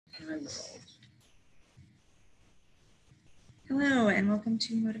Hello, and welcome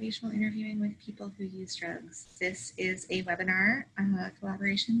to Motivational Interviewing with People Who Use Drugs. This is a webinar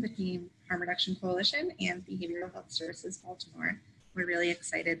collaboration between Harm Reduction Coalition and Behavioral Health Services Baltimore. We're really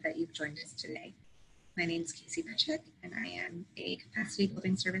excited that you've joined us today. My name is Casey Perchik, and I am a Capacity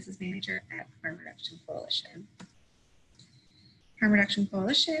Building Services Manager at Harm Reduction Coalition. Harm Reduction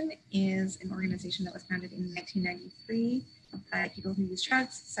Coalition is an organization that was founded in 1993 by people who use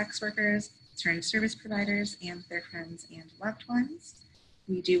drugs, sex workers, syringe service providers, and their friends and loved ones.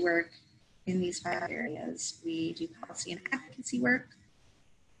 We do work in these 5 areas. We do policy and advocacy work,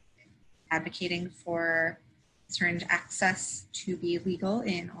 advocating for syringe access to be legal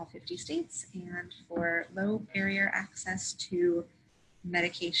in all 50 states and for low barrier access to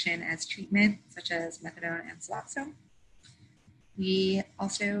medication as treatment, such as methadone and Suboxone. We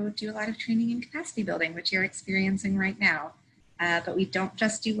also do a lot of training and capacity building, which you're experiencing right now. But we don't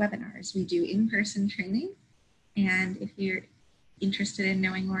just do webinars, we do in-person training. And if you're interested in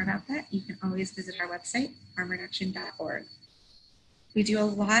knowing more about that, you can always visit our website, harmreduction.org. We do a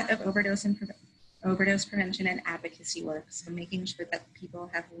lot of overdose prevention and advocacy work, so making sure that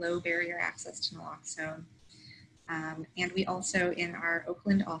people have low barrier access to naloxone. And we also, in our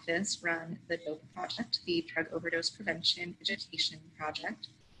Oakland office, run the DOPE project, the Drug Overdose Prevention Education Project,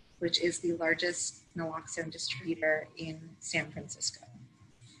 which is the largest naloxone distributor in San Francisco.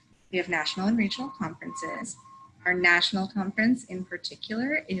 We have national and regional conferences. Our national conference in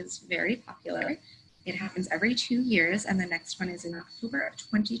particular is very popular. It happens every 2 years, and the next one is in October of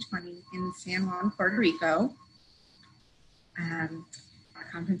 2020 in San Juan, Puerto Rico. Our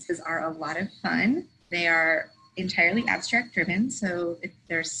conferences are a lot of fun. They are entirely abstract driven, so if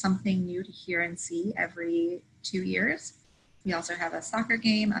there's something new to hear and see every 2 years. We also have a soccer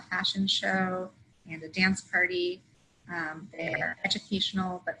game, a fashion show, and a dance party. They are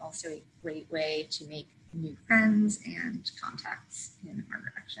educational, but also a great way to make new friends and contacts in harm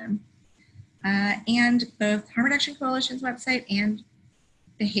reduction. And both Harm Reduction Coalition's website and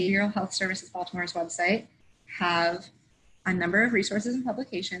Behavioral Health Services Baltimore's website have a number of resources and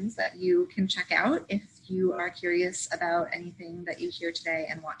publications that you can check out if you are curious about anything that you hear today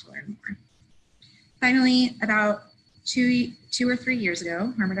and want to learn more. Finally, about two or 3 years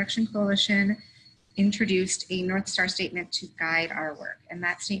ago, Harm Reduction Coalition introduced a North Star statement to guide our work. And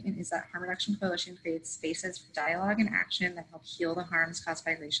that statement is that Harm Reduction Coalition creates spaces for dialogue and action that help heal the harms caused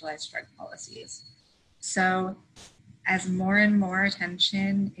by racialized drug policies. So as more and more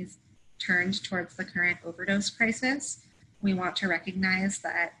attention is turned towards the current overdose crisis, we want to recognize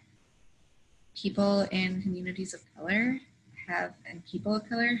that people in communities of color and people of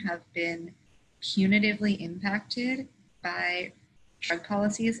color have been punitively impacted by drug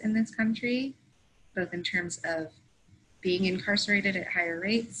policies in this country, both in terms of being incarcerated at higher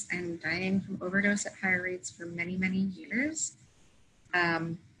rates and dying from overdose at higher rates for many, many years.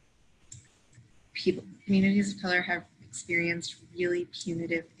 Communities of color have experienced really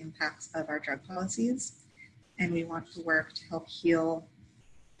punitive impacts of our drug policies, and we want to work to help heal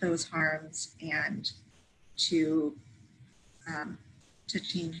those harms and to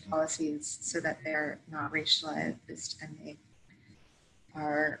change policies so that they're not racialized and they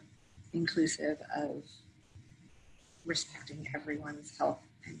are inclusive of respecting everyone's health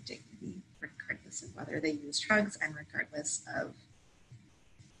and dignity, regardless of whether they use drugs and regardless of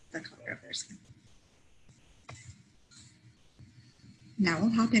the color of their skin. Now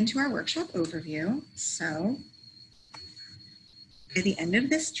we'll hop into our workshop overview. So by the end of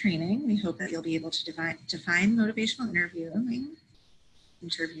this training, we hope that you'll be able to define motivational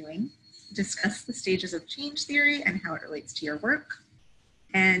interviewing, discuss the stages of change theory and how it relates to your work,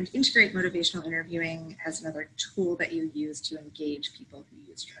 and integrate motivational interviewing as another tool that you use to engage people who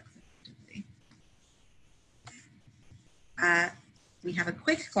use drugs effectively. We have a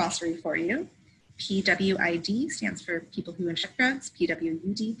quick glossary for you. PWID stands for people who inject drugs,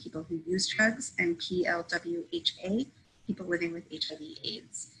 PWUD, people who use drugs, and PLWHA, people living with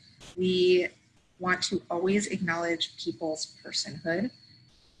HIV/AIDS. We want to always acknowledge people's personhood,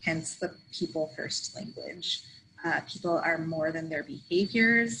 hence the people first language. People are more than their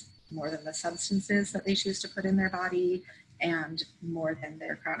behaviors, more than the substances that they choose to put in their body, and more than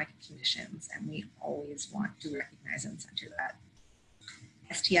their chronic conditions. And we always want to recognize and center that.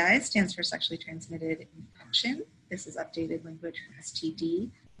 STI stands for sexually transmitted infection. This is updated language for STD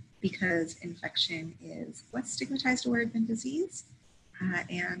because infection is less stigmatized a word than disease.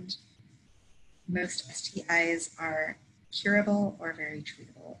 And most STIs are curable or very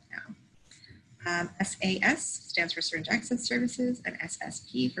treatable now. SAS stands for Syringe Access Services, and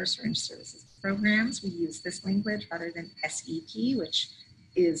SSP for Syringe Services Programs. We use this language rather than SEP, which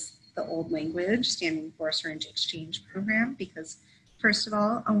is the old language standing for syringe exchange program, because first of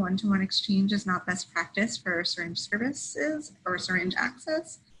all, a one-to-one exchange is not best practice for syringe services or syringe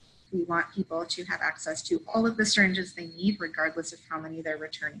access. We want people to have access to all of the syringes they need, regardless of how many they're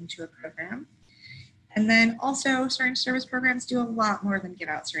returning to a program. And then also, syringe service programs do a lot more than give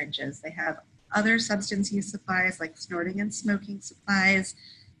out syringes. They have other substance use supplies like snorting and smoking supplies.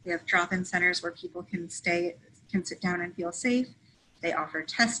 They have drop-in centers where people can sit down and feel safe. They offer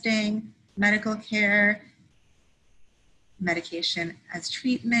testing, medical care, medication as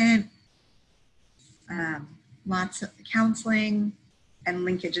treatment, lots of counseling, and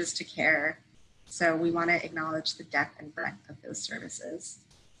linkages to care. So we want to acknowledge the depth and breadth of those services.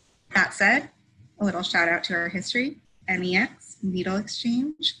 That said, a little shout out to our history. MEX, needle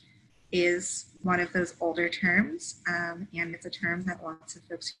exchange, is one of those older terms, and it's a term that lots of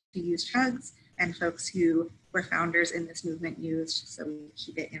folks who use drugs and folks who were founders in this movement used, so we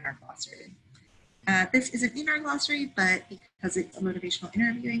keep it in our glossary. This isn't in our glossary, but because it's a motivational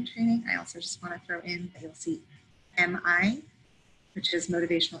interviewing training, I also just want to throw in that you'll see MI, which is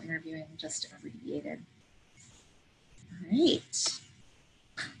motivational interviewing, just abbreviated. All right.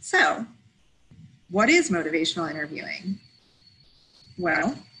 So, what is motivational interviewing?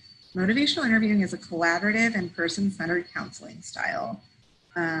 Well, motivational interviewing is a collaborative and person-centered counseling style.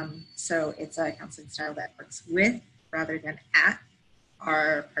 So it's a counseling style that works with rather than at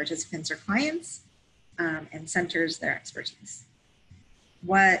our participants or clients, and centers their expertise.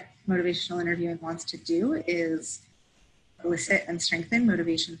 What motivational interviewing wants to do is elicit and strengthen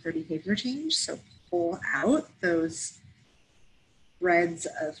motivation for behavior change. So pull out those threads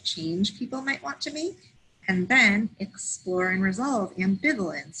of change people might want to make, and then explore and resolve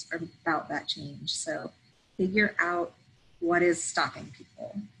ambivalence about that change. So figure out what is stopping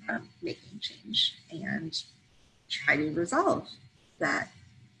people from making change and try to resolve that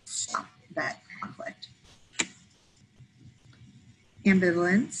conflict.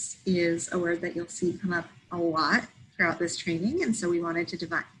 Ambivalence is a word that you'll see come up a lot throughout this training, and so we wanted to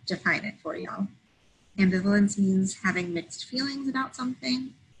define it for y'all. Ambivalence means having mixed feelings about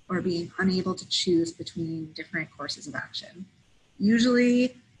something or being unable to choose between different courses of action.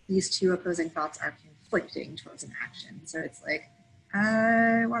 Usually, these two opposing thoughts are conflicting towards an action. So it's like,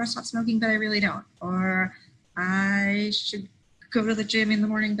 I want to stop smoking, but I really don't. Or I should go to the gym in the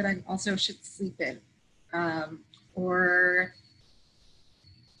morning, but I also should sleep in. Or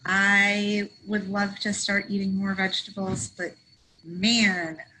I would love to start eating more vegetables, but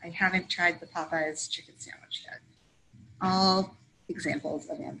man, I haven't tried the Popeyes chicken sandwich yet. All examples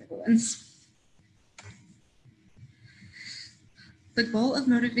of ambivalence. The goal of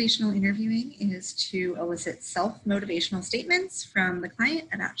motivational interviewing is to elicit self-motivational statements from the client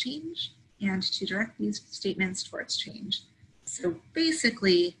about change and to direct these statements towards change. So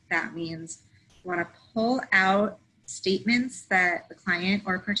basically, that means you want to pull out statements that the client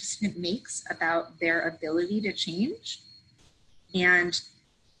or participant makes about their ability to change and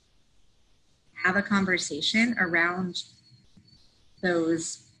have a conversation around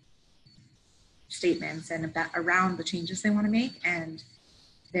those statements and around the changes they want to make and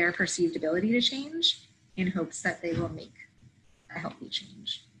their perceived ability to change in hopes that they will make a healthy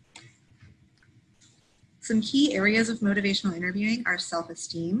change. Some key areas of motivational interviewing are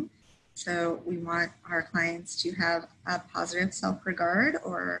self-esteem. So we want our clients to have a positive self-regard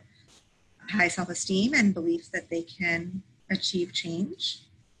or high self-esteem and belief that they can achieve change.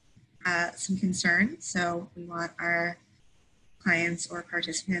 Some concern. So we want our clients or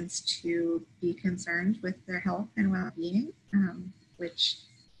participants to be concerned with their health and well-being, which,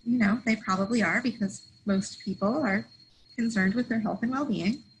 you know, they probably are because most people are concerned with their health and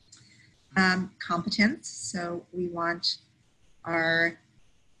well-being. Competence. So we want our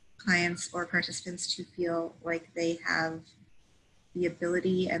clients or participants to feel like they have the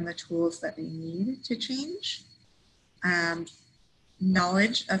ability and the tools that they need to change.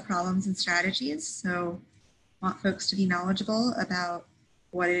 Knowledge of problems and strategies. So want folks to be knowledgeable about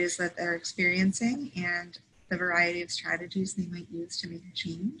what it is that they're experiencing and the variety of strategies they might use to make a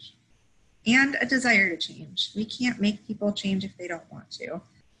change. And a desire to change. We can't make people change if they don't want to.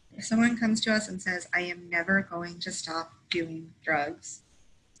 If someone comes to us and says, I am never going to stop doing drugs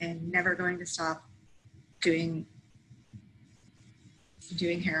and never going to stop doing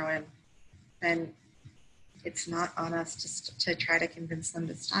heroin, then it's not on us just to try to convince them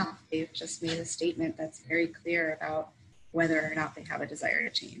to stop. They've just made a statement that's very clear about whether or not they have a desire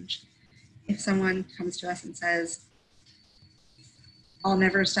to change. If someone comes to us and says, I'll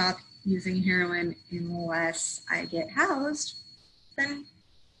never stop using heroin unless I get housed, then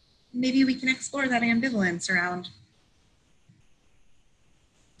maybe we can explore that ambivalence around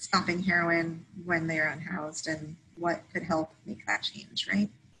stopping heroin when they are unhoused and what could help make that change, right?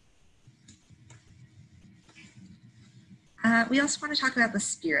 We also want to talk about the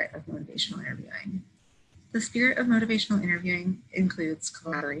spirit of motivational interviewing. The spirit of motivational interviewing includes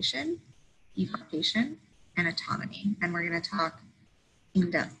collaboration, evocation, and autonomy. And we're going to talk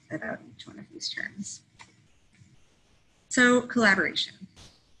in depth about each one of these terms. So collaboration.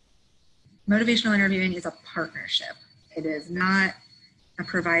 Motivational interviewing is a partnership. It is not a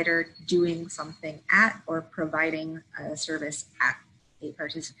provider doing something at or providing a service at a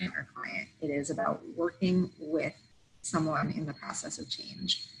participant or client. It is about working with someone in the process of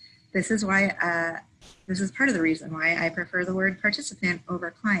change. This is why, this is part of the reason why I prefer the word participant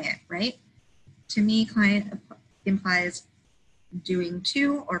over client, right? To me, client implies doing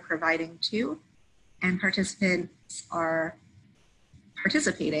to or providing to, and participants are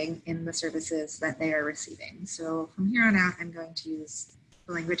participating in the services that they are receiving. So from here on out, I'm going to use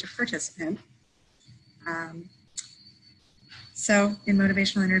the language of participant. So in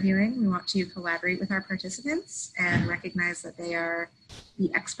motivational interviewing, we want to collaborate with our participants and recognize that they are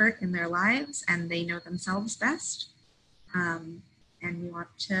the expert in their lives and they know themselves best. And we want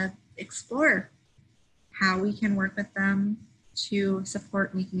to explore how we can work with them to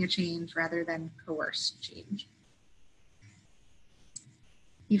support making a change rather than coerce change.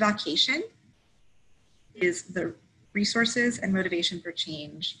 Evocation is the resources and motivation for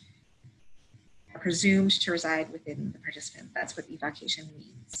change are presumed to reside within the participant. That's what evocation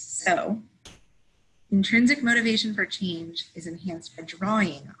means. So intrinsic motivation for change is enhanced by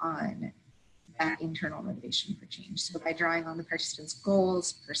drawing on that internal motivation for change. So by drawing on the participant's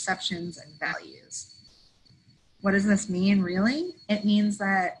goals, perceptions, and values. What does this mean, really? It means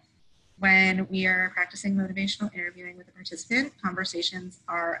that when we are practicing motivational interviewing with a participant, conversations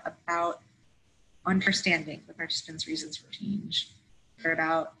are about understanding the participant's reasons for change. They're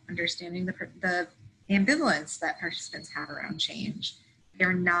about understanding the ambivalence that participants have around change.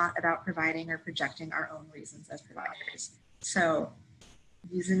 They're not about providing or projecting our own reasons as providers. So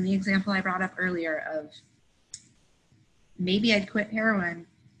using the example I brought up earlier of maybe I'd quit heroin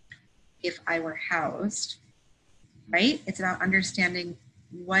if I were housed, right? It's about understanding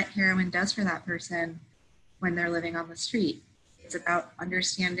what heroin does for that person when they're living on the street. It's about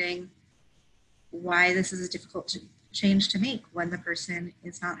understanding why this is a difficult change to make when the person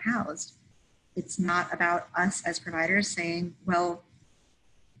is not housed. It's not about us as providers saying, well,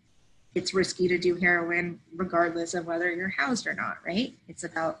 it's risky to do heroin regardless of whether you're housed or not, right? It's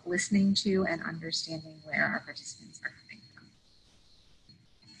about listening to and understanding where our participants are coming from.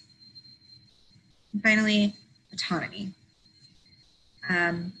 And finally, autonomy.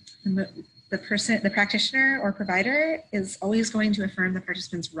 The practitioner or provider is always going to affirm the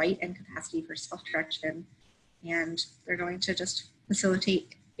participant's right and capacity for self-direction, and they're going to just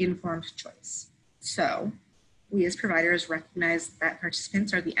facilitate informed choice. So we as providers recognize that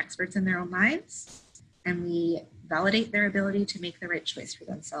participants are the experts in their own lives, and we validate their ability to make the right choice for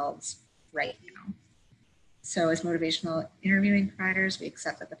themselves right now. So as motivational interviewing providers, we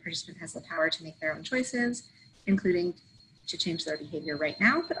accept that the participant has the power to make their own choices, including to change their behavior right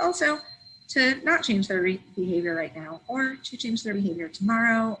now, but also to not change their behavior right now, or to change their behavior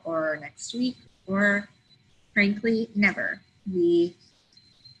tomorrow or next week, or frankly, never. We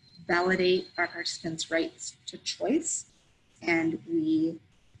validate our participants' rights to choice, and we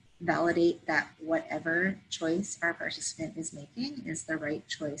validate that whatever choice our participant is making is the right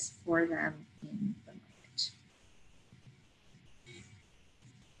choice for them in the moment.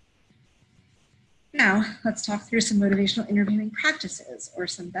 Now, let's talk through some motivational interviewing practices or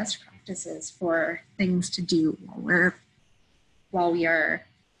some best practices for things to do while we are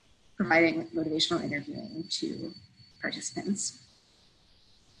providing motivational interviewing to participants.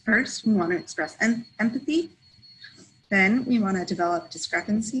 First, we want to express empathy. Then we want to develop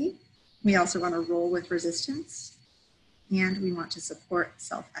discrepancy. We also want to roll with resistance. And we want to support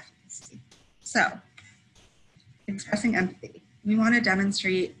self-efficacy. So, expressing empathy. We want to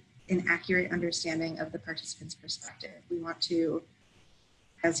demonstrate an accurate understanding of the participant's perspective. We want to,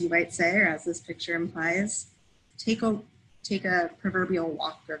 as you might say, or as this picture implies, take a proverbial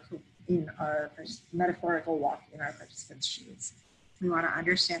walk in our metaphorical walk in our participants' shoes. We want to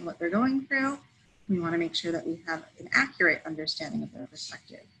understand what they're going through. We want to make sure that we have an accurate understanding of their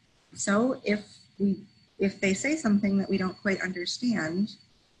perspective. So if they say something that we don't quite understand,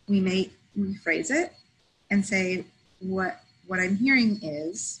 we may rephrase it and say, what I'm hearing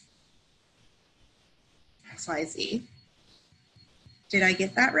is XYZ. Did I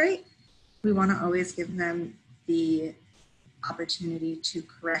get that right? We want to always give them the opportunity to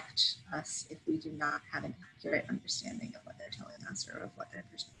correct us if we do not have an accurate understanding of what they're telling us or of what their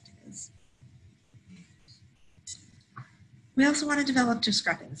perspective is. We also want to develop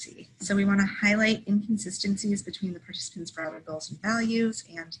discrepancy. So we want to highlight inconsistencies between the participants' broader goals and values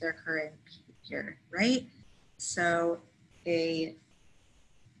and their current behavior, right? So a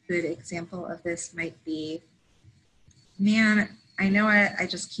good example of this might be, man, I know I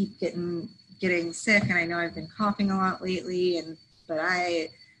just keep getting sick, and I know I've been coughing a lot lately, but I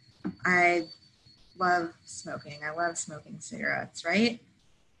love smoking. I love smoking cigarettes, right?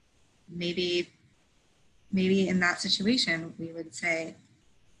 Maybe in that situation, we would say,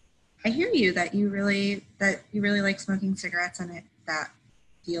 I hear you that you really like smoking cigarettes, and that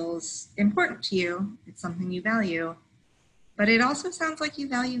feels important to you. It's something you value. But it also sounds like you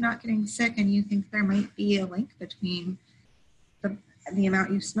value not getting sick, and you think there might be a link between the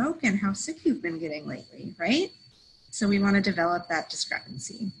amount you smoke and how sick you've been getting lately, right? So we want to develop that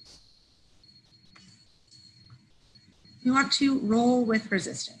discrepancy. We want to roll with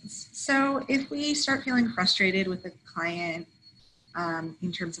resistance. So if we start feeling frustrated with the client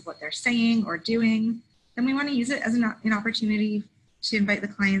in terms of what they're saying or doing, then we want to use it as an opportunity to invite the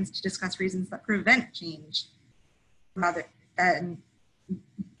clients to discuss reasons that prevent change rather than,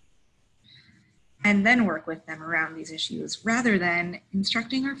 and then work with them around these issues rather than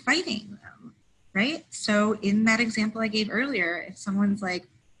instructing or fighting them, right? So in that example I gave earlier, if someone's like,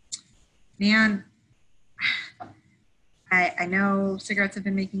 man, I know cigarettes have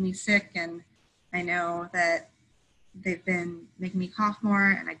been making me sick, and I know that they've been making me cough more,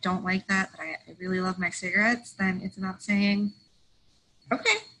 and I don't like that, but I really love my cigarettes, then it's about saying,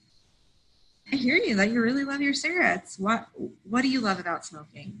 okay, I hear you that you really love your cigarettes. What do you love about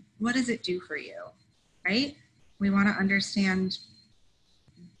smoking? What does it do for you, right? We want to understand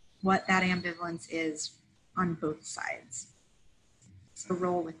what that ambivalence is on both sides. So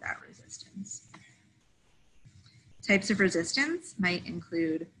roll with that resistance. Types of resistance might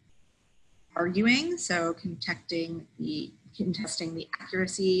include arguing, so contesting the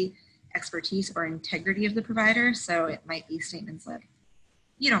accuracy, expertise, or integrity of the provider. So it might be statements like,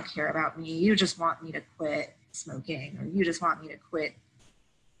 you don't care about me, you just want me to quit smoking, or you just want me to quit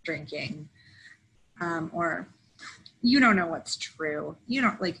drinking, or you don't know what's true. You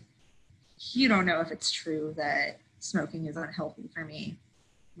don't know if it's true that smoking is unhealthy for me.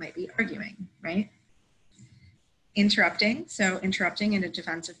 Might be arguing, right? Interrupting, so interrupting in a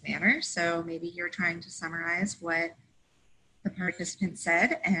defensive manner. So maybe you're trying to summarize what the participant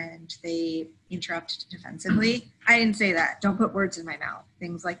said and they interrupt defensively. I didn't say that. Don't put words in my mouth.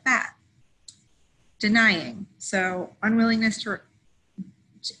 Things like that. Denying, so unwillingness to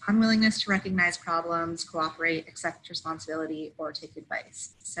recognize problems, cooperate, accept responsibility, or take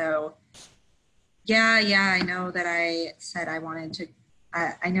advice. So yeah, I know that I said I wanted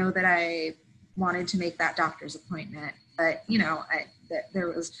to make that doctor's appointment, but there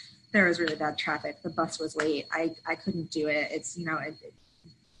was really bad traffic. The bus was late. I couldn't do it. It's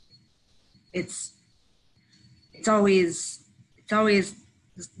always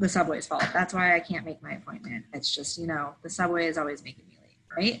the subway's fault. That's why I can't make my appointment. It's just, the subway is always making me late,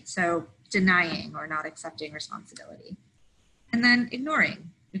 right? So denying or not accepting responsibility. And then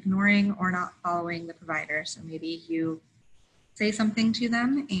ignoring or not following the provider. So maybe you say something to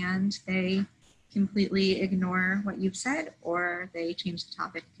them and they completely ignore what you've said, or they change the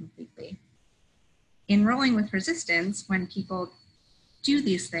topic completely. In rolling with resistance, when people do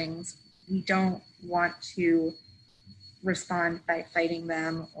these things, we don't want to respond by fighting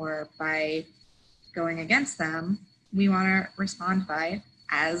them or by going against them. We want to respond by,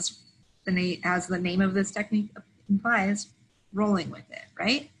 as the name of this technique implies, rolling with it,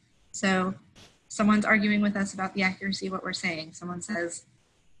 right? So someone's arguing with us about the accuracy of what we're saying. Someone says,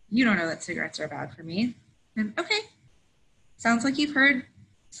 you don't know that cigarettes are bad for me. And okay, sounds like you've heard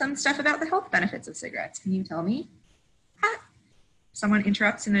some stuff about the health benefits of cigarettes. Can you tell me? Someone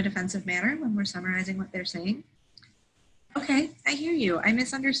interrupts in a defensive manner when we're summarizing what they're saying. Okay, I hear you. I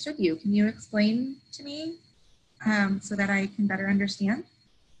misunderstood you. Can you explain to me so that I can better understand?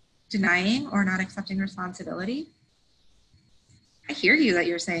 Denying or not accepting responsibility. I hear you that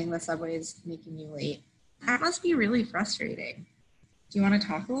you're saying the subway is making you late. That must be really frustrating. Do you want to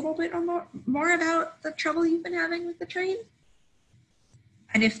talk a little bit more about the trouble you've been having with the train?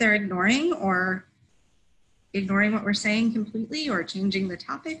 And if they're ignoring what we're saying completely, or changing the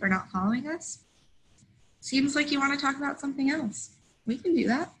topic, or not following us, seems like you want to talk about something else. We can do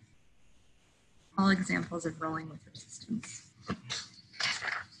that. All examples of rolling with resistance.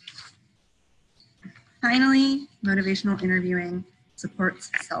 Finally, motivational interviewing supports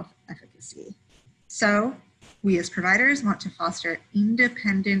self-efficacy. So we as providers want to foster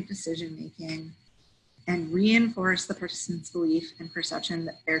independent decision-making and reinforce the participant's belief and perception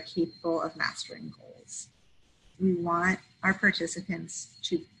that they're capable of mastering goals. We want our participants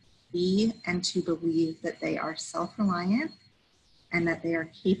to be and to believe that they are self-reliant and that they are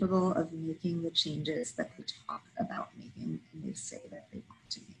capable of making the changes that they talk about making and they say that they want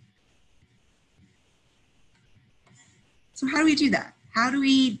to make. So how do we do that? How do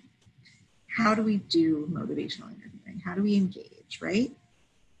we do motivational interviewing? How do we engage, right?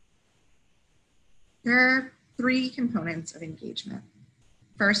 There are 3 components of engagement.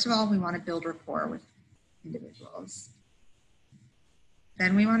 First of all, we want to build rapport with individuals.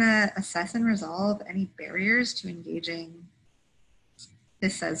 Then we want to assess and resolve any barriers to engaging.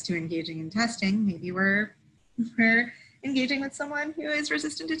 This says to engaging in testing. Maybe we're engaging with someone who is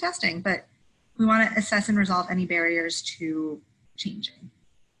resistant to testing, but we want to assess and resolve any barriers to changing.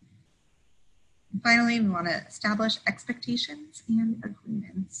 And finally, we want to establish expectations and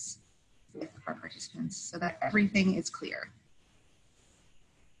agreements with our participants so that everything is clear.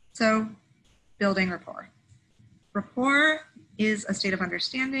 So, building rapport. Rapport is a state of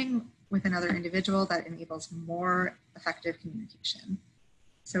understanding with another individual that enables more effective communication.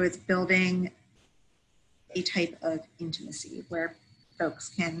 So it's building a type of intimacy where folks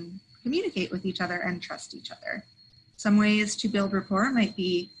can communicate with each other and trust each other. Some ways to build rapport might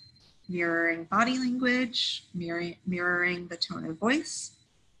be mirroring body language, mirroring the tone of voice,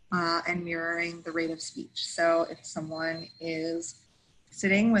 and mirroring the rate of speech. So if someone is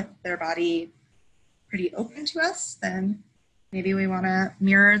sitting with their body pretty open to us, then maybe we want to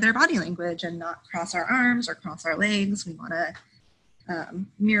mirror their body language and not cross our arms or cross our legs. We want to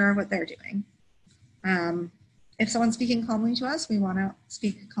mirror what they're doing. If someone's speaking calmly to us, we want to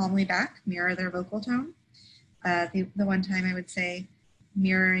speak calmly back, mirror their vocal tone. The one time I would say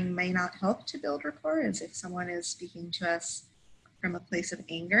mirroring may not help to build rapport is if someone is speaking to us from a place of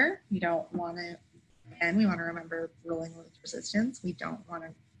anger. We don't want to, and we want to remember ruling with resistance. We don't want to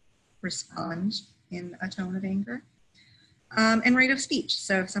respond in a tone of anger. And rate of speech.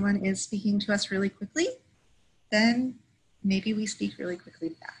 So if someone is speaking to us really quickly, then maybe we speak really quickly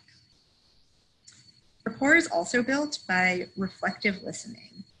back. Rapport is also built by reflective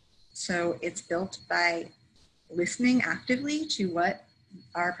listening. So it's built by listening actively to what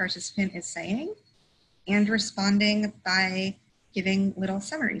our participant is saying and responding by giving little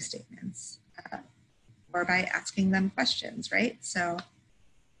summary statements or by asking them questions, right? So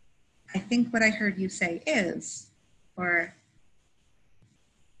I think what I heard you say is, or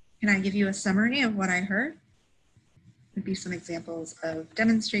can I give you a summary of what I heard? Would be some examples of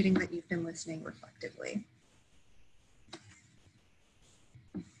demonstrating that you've been listening reflectively.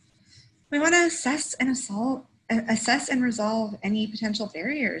 We want to assess and resolve any potential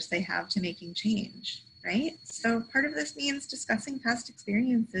barriers they have to making change, right? So part of this means discussing past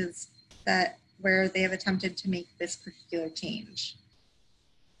experiences where they have attempted to make this particular change.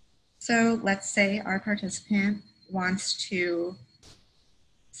 So let's say our participant wants to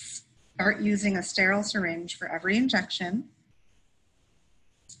start using a sterile syringe for every injection,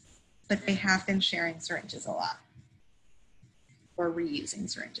 but they have been sharing syringes a lot or reusing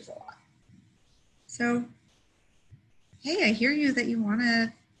syringes a lot. So, hey, I hear you that you want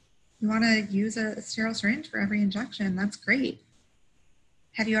to use a sterile syringe for every injection. That's great.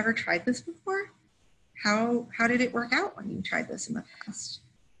 Have you ever tried this before? How did it work out when you tried this in the past?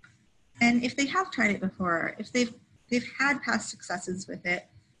 And if they have tried it before, if they've had past successes with it,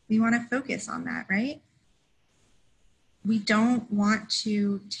 we want to focus on that, right? We don't want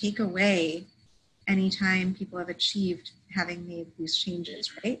to take away anytime people have achieved having made these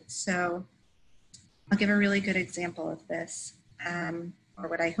changes, right? So I'll give a really good example of this, or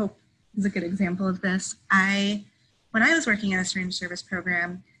what I hope is a good example of this. When I was working in a syringe service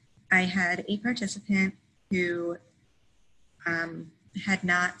program, I had a participant who had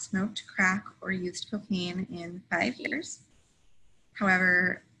not smoked crack or used cocaine in 5 years.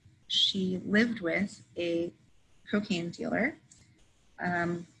 However, she lived with a cocaine dealer.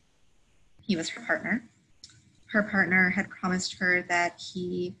 He was her partner. Her partner had promised her that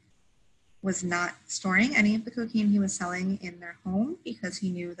he was not storing any of the cocaine he was selling in their home because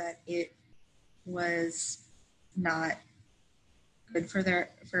he knew that it was not good for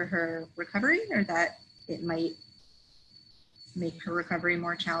her recovery, or that it might make her recovery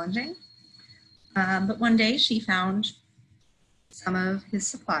more challenging. But one day she found some of his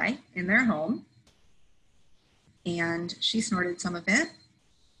supply in their home and she snorted some of it.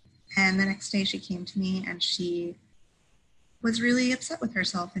 And the next day she came to me and she was really upset with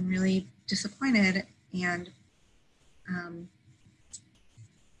herself and really disappointed. And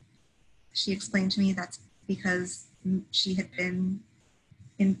she explained to me that's because she had been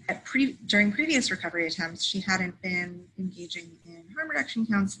during previous recovery attempts, she hadn't been engaging in harm reduction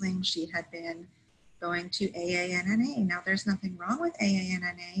counseling. She had been going to AA and NA. Now, there's nothing wrong with AA and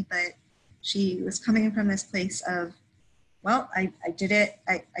NA, but she was coming from this place of, well, I did it.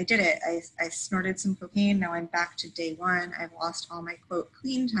 I did it. I snorted some cocaine. Now I'm back to day one. I've lost all my, quote,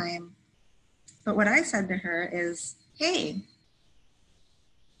 clean time. But what I said to her is, hey,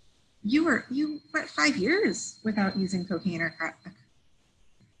 you went 5 years without using cocaine or crack.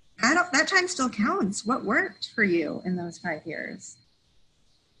 That time still counts. What worked for you in those 5 years?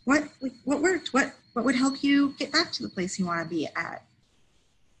 What worked? What would help you get back to the place you want to be at?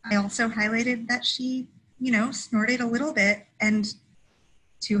 I also highlighted that she, snorted a little bit and,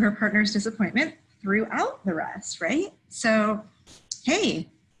 to her partner's disappointment, threw out the rest, right? So, hey,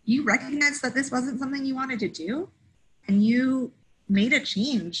 you recognized that this wasn't something you wanted to do, and you made a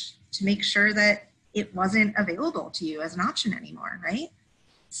change to make sure that it wasn't available to you as an option anymore, right?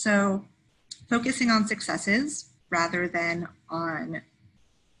 So focusing on successes rather than on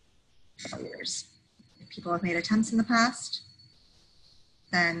failures. If people have made attempts in the past,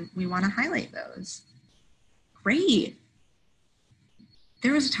 then we want to highlight those. Great.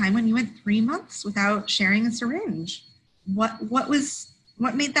 There was a time when you went 3 months without sharing a syringe. What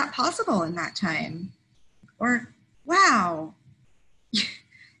made that possible in that time? Or, wow,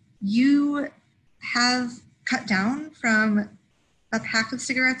 you have cut down from a pack of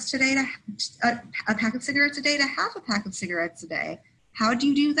cigarettes today to a pack of cigarettes a day to half a pack of cigarettes a day. How do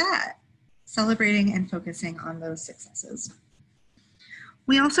you do that? Celebrating and focusing on those successes.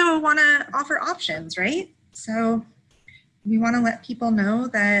 We also want to offer options, right? So we want to let people know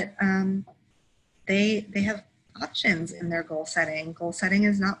that they have options in their goal setting. Goal setting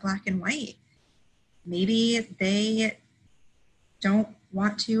is not black and white. Maybe they don't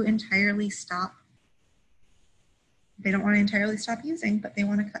want to entirely stop. They don't want to entirely stop using, but they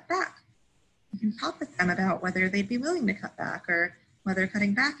want to cut back. You can talk with them about whether they'd be willing to cut back, or whether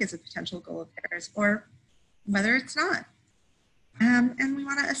cutting back is a potential goal of theirs, or whether it's not. And we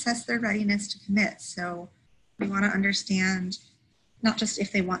want to assess their readiness to commit. So we want to understand not just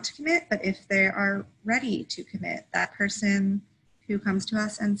if they want to commit, but if they are ready to commit. That person who comes to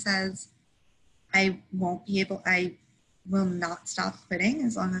us and says, I will not stop quitting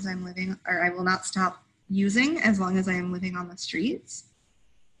as long as I'm living, or I will not stop using as long as I am living on the streets.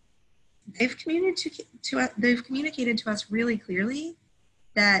 They've communicated to us really clearly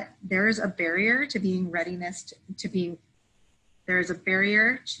that there is a barrier to being ready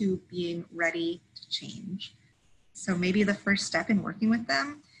to change. So maybe the first step in working with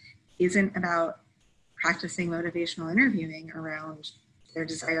them isn't about practicing motivational interviewing around their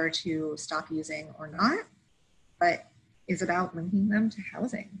desire to stop using or not, but is about linking them to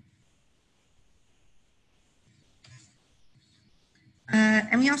housing.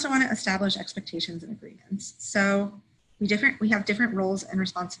 And we also want to establish expectations and agreements. So we have different roles and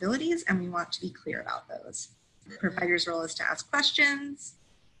responsibilities, and we want to be clear about those. The provider's role is to ask questions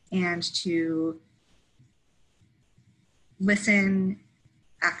and to listen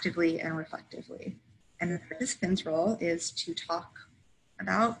actively and reflectively. And the participant's role is to talk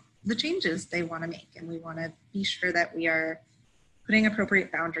about the changes they want to make. And we want to be sure that we are putting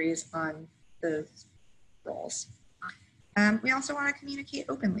appropriate boundaries on those roles. We also want to communicate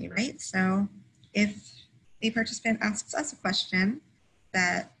openly, right? So if a participant asks us a question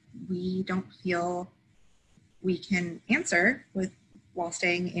that we don't feel we can answer while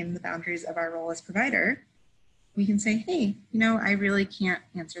staying in the boundaries of our role as provider, we can say, hey, I really can't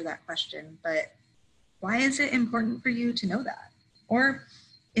answer that question, but why is it important for you to know that? Or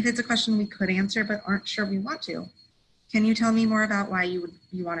if it's a question we could answer but aren't sure we want to, can you tell me more about why you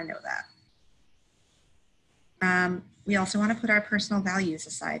want to know that? We also want to put our personal values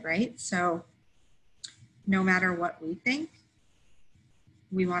aside, right? So no matter what we think,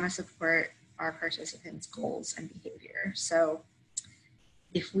 we want to support our participants' goals and behavior. So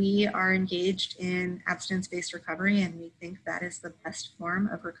if we are engaged in abstinence-based recovery and we think that is the best form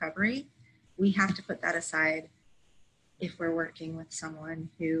of recovery, we have to put that aside if we're working with someone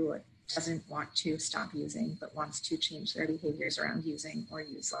who doesn't want to stop using but wants to change their behaviors around using or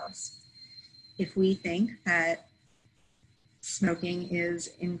use less. If we think that smoking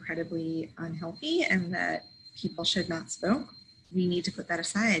is incredibly unhealthy and that people should not smoke, we need to put that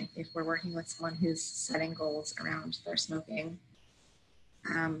aside if we're working with someone who's setting goals around their smoking.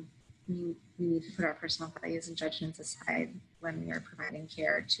 We need to put our personal values and judgments aside when we are providing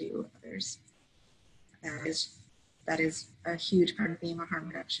care to others. That is a huge part of being a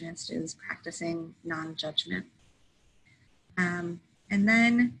harm reductionist, is practicing non-judgment. And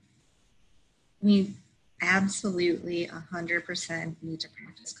then we absolutely 100% need to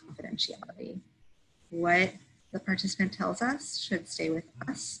practice confidentiality. What the participant tells us should stay with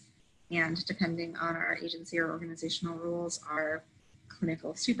us, and depending on our agency or organizational rules, our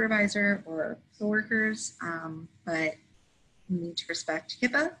clinical supervisor or coworkers, but we need to respect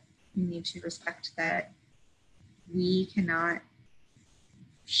HIPAA. We need to respect that we cannot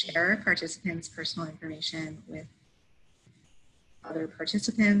share participants' personal information with other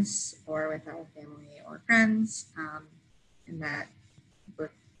participants or with our family or friends, and that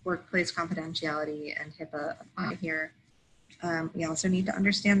workplace confidentiality and HIPAA apply here. We also need to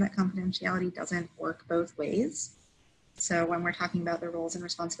understand that confidentiality doesn't work both ways. So when we're talking about the roles and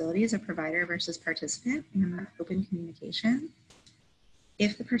responsibilities of provider versus participant in that open communication,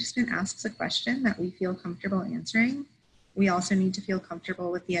 if the participant asks a question that we feel comfortable answering, we also need to feel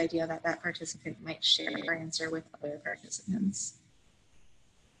comfortable with the idea that that participant might share our answer with other participants.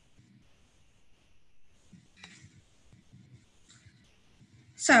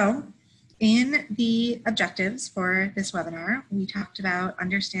 So in the objectives for this webinar, we talked about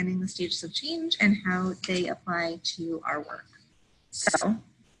understanding the stages of change and how they apply to our work. So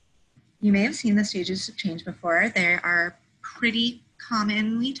you may have seen the stages of change before. They are pretty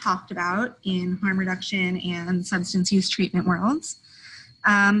commonly talked about in harm reduction and substance use treatment worlds.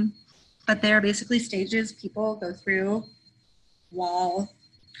 But they're basically stages people go through while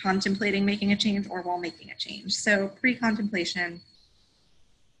contemplating making a change or while making a change. So pre-contemplation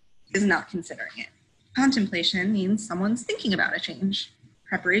is not considering it. Contemplation means someone's thinking about a change.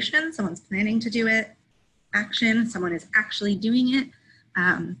 Preparation, someone's planning to do it. Action, someone is actually doing it.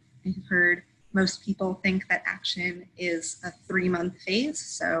 I've heard most people think that action is a 3-month phase,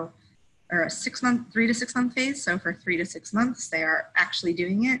 so, or a 3 to 6 month phase. So for 3 to 6 months, they are actually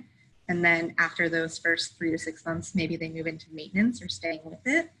doing it. And then after those first 3 to 6 months, maybe they move into maintenance or staying with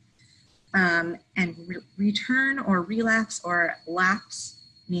it. And return or relapse or lapse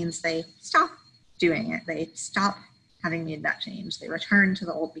means they stop doing it. They stop having made that change. They return to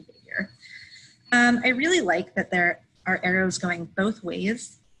the old behavior. I really like that there are arrows going both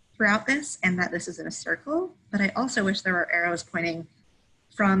ways throughout this and that this is in a circle, but I also wish there were arrows pointing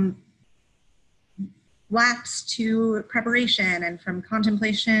from lapse to preparation and from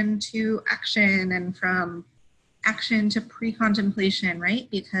contemplation to action and from action to pre-contemplation, right?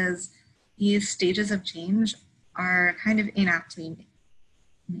 Because these stages of change are kind of inaptly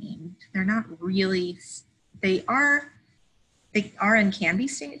named. They're not really, they are and can be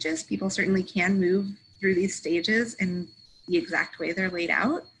stages. People certainly can move through these stages in the exact way they're laid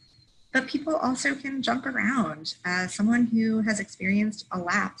out, but people also can jump around. Someone who has experienced a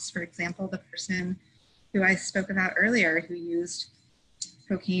lapse, for example, the person who I spoke about earlier who used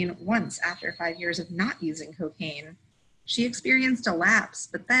cocaine once after 5 years of not using cocaine, she experienced a lapse,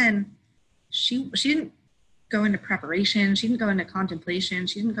 but then she didn't go into preparation, she didn't go into contemplation,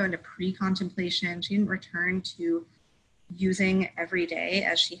 she didn't go into pre-contemplation, she didn't return to using every day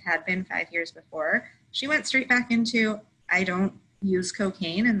as she had been 5 years before. She went straight back into, I don't use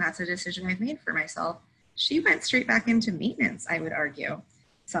cocaine and that's a decision I've made for myself. She went straight back into maintenance, I would argue.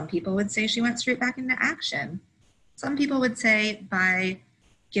 Some people would say she went straight back into action. Some people would say by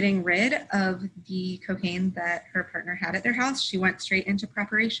getting rid of the cocaine that her partner had at their house, she went straight into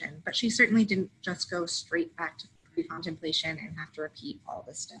preparation, but she certainly didn't just go straight back to pre-contemplation and have to repeat all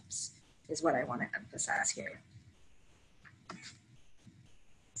the steps, is what I want to emphasize here.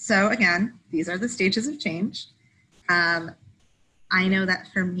 So again, these are the stages of change. I know that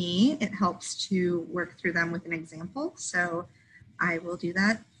for me, it helps to work through them with an example. So I will do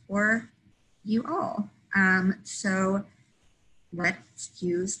that for you all. So let's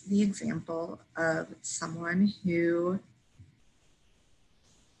use the example of someone who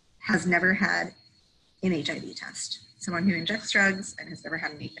has never had an HIV test, someone who injects drugs and has never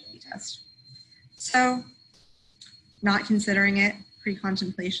had an HIV test. So not considering it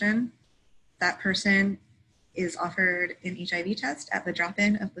pre-contemplation, that person is offered an HIV test at the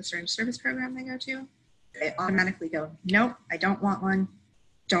drop-in of the syringe service program they go to. They automatically go, nope, I don't want one.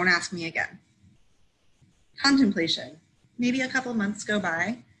 Don't ask me again. Contemplation. Maybe a couple months go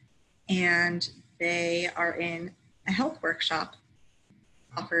by and they are in a health workshop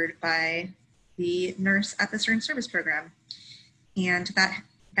offered by the nurse at the syringe service program. And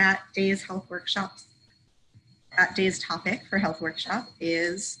that day's health workshop, that day's topic for health workshop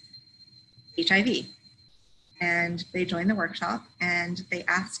is HIV. And they join the workshop and they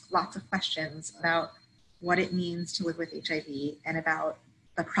ask lots of questions about what it means to live with HIV and about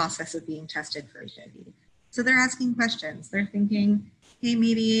the process of being tested for HIV. So they're asking questions. They're thinking, hey,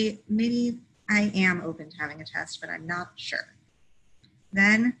 maybe I am open to having a test, but I'm not sure.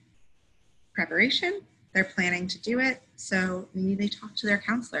 Then preparation, they're planning to do it. So maybe they talk to their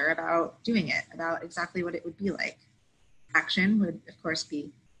counselor about doing it, about exactly what it would be like. Action would, of course,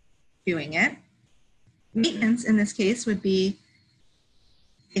 be doing it. Maintenance in this case would be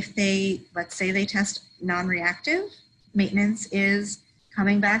if they, let's say they test non-reactive, maintenance is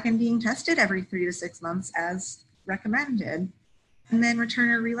coming back and being tested every 3 to 6 months as recommended. And then return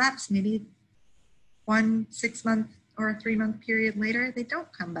or relapse, maybe 1 6-month or a 3-month period later, they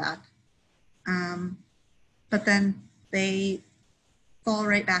don't come back. But then they fall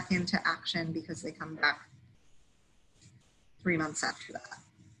right back into action because they come back 3 months after that.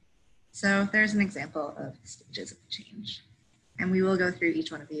 So there's an example of stages of change. And we will go through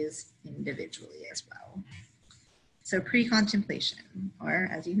each one of these individually as well. So pre-contemplation, or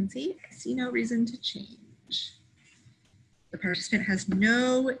as you can see, I see no reason to change. The participant has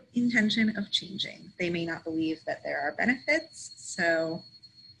no intention of changing. They may not believe that there are benefits. So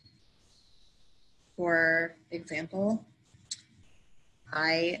for example,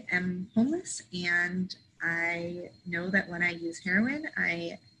 I am homeless and I know that when I use heroin,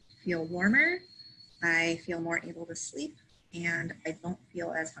 I feel warmer, I feel more able to sleep, and I don't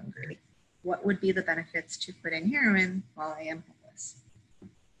feel as hungry. What would be the benefits to quitting heroin while I am homeless?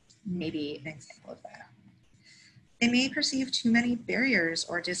 Maybe an example of that. They may perceive too many barriers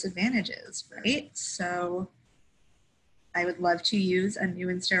or disadvantages, right? So I would love to use a new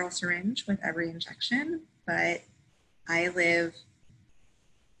and sterile syringe with every injection, but I live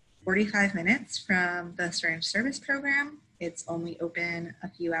 45 minutes from the syringe service program. It's only open a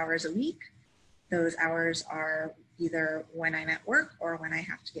few hours a week. Those hours are either when I'm at work or when I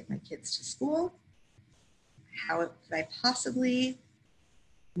have to get my kids to school. How could I possibly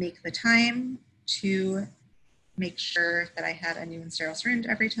make the time to make sure that I had a new and sterile syringe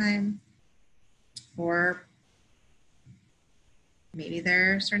every time? Or maybe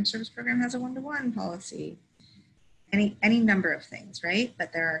their syringe service program has a 1-to-1 policy. Any number of things, right?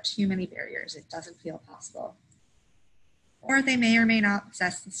 But there are too many barriers. It doesn't feel possible. Or they may or may not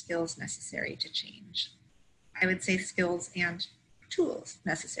possess the skills necessary to change. I would say skills and tools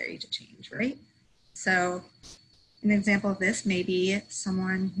necessary to change, right? So an example of this may be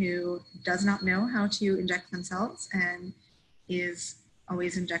someone who does not know how to inject themselves and is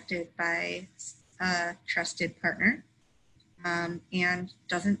always injected by a trusted partner, and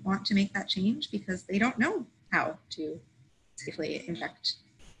doesn't want to make that change because they don't know how to safely inject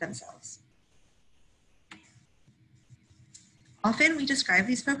themselves. Often we describe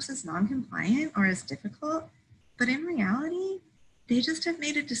these folks as non-compliant or as difficult, but in reality, they just have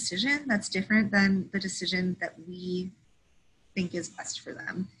made a decision that's different than the decision that we think is best for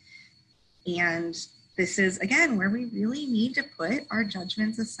them. And this is, again, where we really need to put our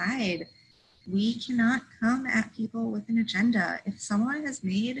judgments aside. We cannot come at people with an agenda. If someone has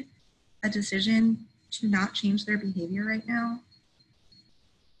made a decision to not change their behavior right now,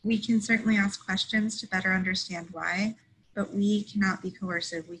 we can certainly ask questions to better understand why, but we cannot be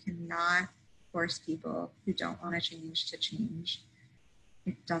coercive. We cannot force people who don't want to change.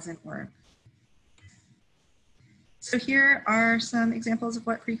 It doesn't work. So here are some examples of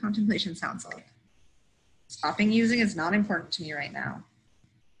what pre-contemplation sounds like. Stopping using is not important to me right now.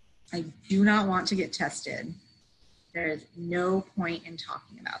 I do not want to get tested. There is no point in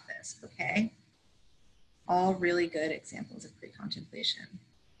talking about this, okay? All really good examples of pre-contemplation.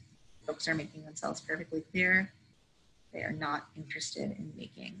 Folks are making themselves perfectly clear. They are not interested in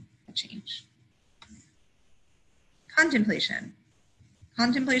making a change. Contemplation.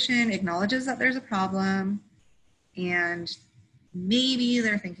 Contemplation acknowledges that there's a problem and maybe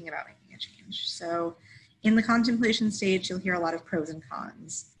they're thinking about making a change. So in the contemplation stage, you'll hear a lot of pros and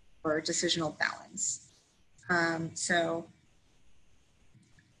cons or decisional balance. So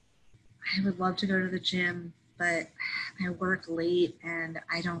I would love to go to the gym, but I work late and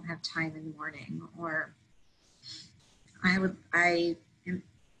I don't have time in the morning. Or I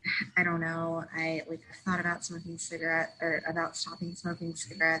don't know, I thought about smoking cigarettes or about stopping smoking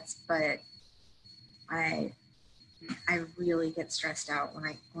cigarettes, but I really get stressed out when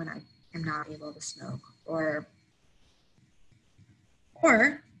I am not able to smoke. Or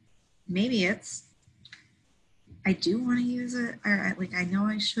maybe it's, I do want to use it, or I know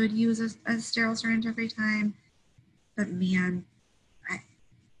I should use a sterile syringe every time, but man,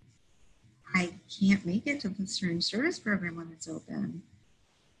 I can't make it to the syringe service program when it's open.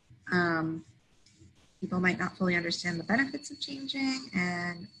 People might not fully understand the benefits of changing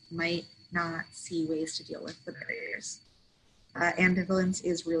and might not see ways to deal with the barriers. Ambivalence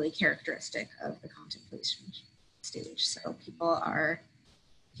is really characteristic of the contemplation stage. So people are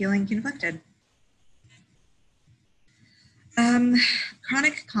feeling conflicted.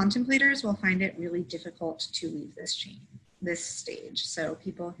 Chronic contemplators will find it really difficult to leave this stage. So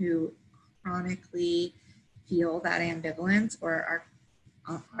people who chronically feel that ambivalence or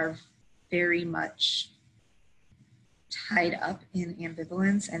are very much tied up in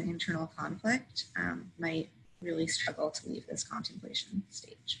ambivalence and internal conflict might really struggle to leave this contemplation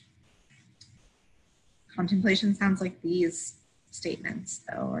stage. Contemplation sounds like these statements,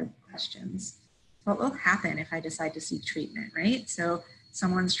 though, or questions. What will happen if I decide to seek treatment, right? So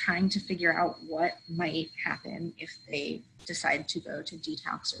someone's trying to figure out what might happen if they decide to go to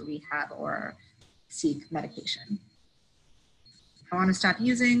detox or rehab or seek medication. I want to stop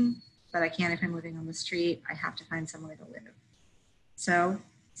using, but I can't if I'm living on the street. I have to find somewhere to live. So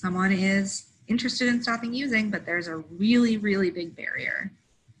someone is interested in stopping using, but there's a really, really big barrier.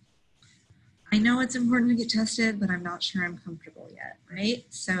 I know it's important to get tested, but I'm not sure I'm comfortable yet, right?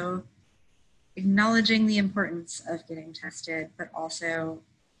 So acknowledging the importance of getting tested, but also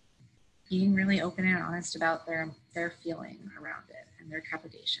being really open and honest about their feeling around it and their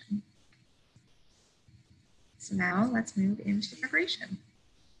trepidation. So now let's move into preparation.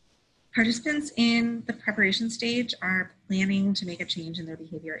 Participants in the preparation stage are planning to make a change in their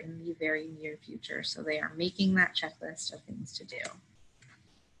behavior in the very near future. So they are making that checklist of things to do.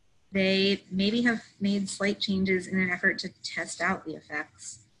 They maybe have made slight changes in an effort to test out the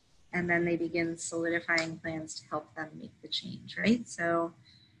effects, and then they begin solidifying plans to help them make the change, right? So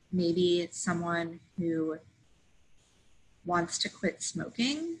maybe it's someone who wants to quit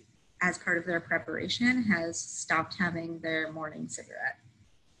smoking as part of their preparation has stopped having their morning cigarette.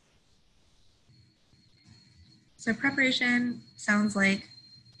 So preparation sounds like,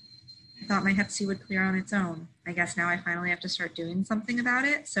 I thought my Hep C would clear on its own. I guess now I finally have to start doing something about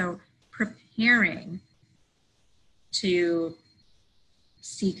it. So preparing to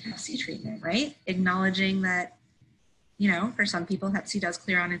seek Hep C treatment, right? Acknowledging that, for some people, Hep C does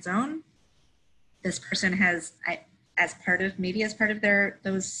clear on its own. This person has, as part of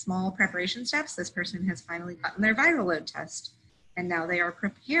those small preparation steps, this person has finally gotten their viral load test, and now they are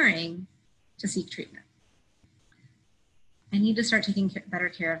preparing to seek treatment. I need to start taking better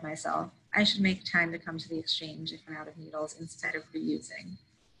care of myself. I should make time to come to the exchange if I'm out of needles instead of reusing.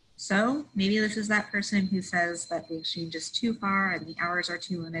 So maybe this is that person who says that the exchange is too far and the hours are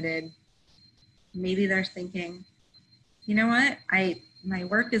too limited. Maybe they're thinking, you know what, my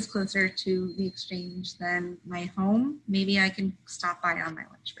work is closer to the exchange than my home. Maybe I can stop by on my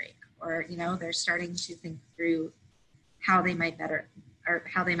lunch break. Or, they're starting to think through how they might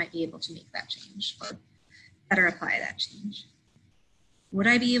be able to make that change or better apply that change. Would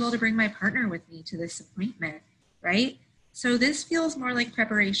I be able to bring my partner with me to this appointment, right? So this feels more like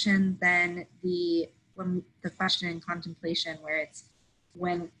preparation than the question in contemplation, where it's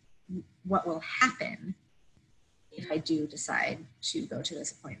what will happen if I do decide to go to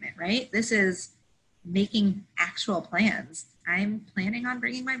this appointment, right? This is making actual plans. I'm planning on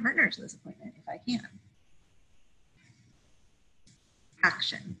bringing my partner to this appointment if I can.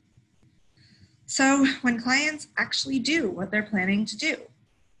 Action. So when clients actually do what they're planning to do,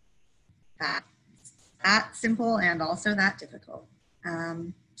 that's that simple and also that difficult.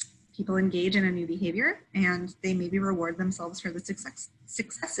 People engage in a new behavior and they maybe reward themselves for the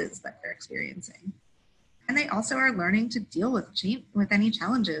successes that they're experiencing. And they also are learning to deal with any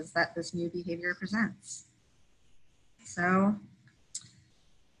challenges that this new behavior presents. So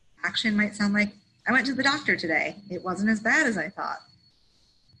action might sound like, I went to the doctor today. It wasn't as bad as I thought.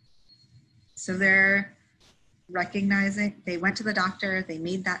 So they're recognizing, they went to the doctor, they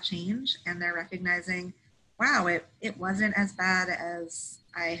made that change, and they're recognizing, wow, it wasn't as bad as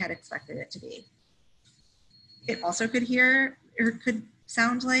I had expected it to be. It also could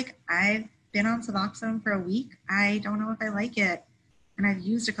sound like, I've been on Suboxone for a week. I don't know if I like it, and I've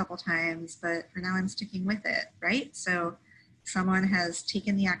used a couple times, but for now I'm sticking with it, right? So someone has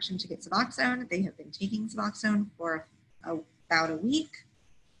taken the action to get Suboxone. They have been taking Suboxone for about a week.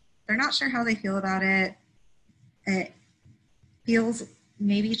 They're not sure how they feel about it. It feels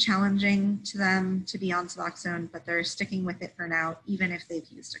maybe challenging to them to be on Suboxone, but they're sticking with it for now, even if they've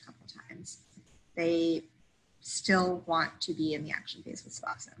used a couple times. They still want to be in the action phase with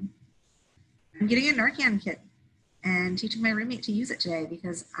Suboxone. I'm getting a Narcan kit and teaching my roommate to use it today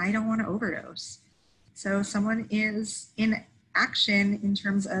because I don't want to overdose. So someone is in action in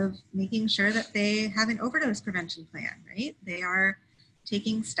terms of making sure that they have an overdose prevention plan, right? They are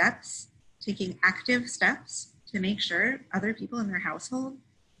taking active steps to make sure other people in their household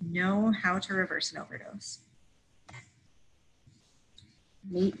know how to reverse an overdose.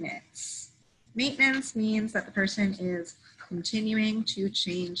 Maintenance. Maintenance means that the person is continuing to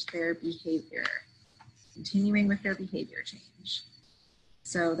change their behavior, continuing with their behavior change.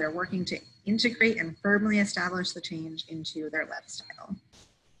 So they're working to integrate and firmly establish the change into their lifestyle.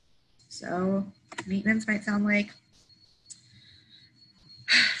 So maintenance might sound like,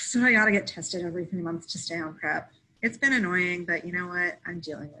 so I gotta get tested every 3 months to stay on prep. It's been annoying, but you know what? I'm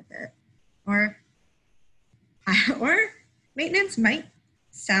dealing with it. Or maintenance might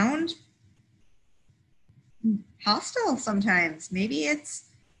sound hostile sometimes. Maybe it's,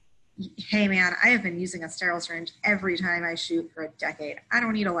 hey man, I have been using a sterile syringe every time I shoot for a decade. I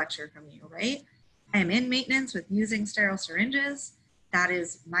don't need a lecture from you, right? I am in maintenance with using sterile syringes. That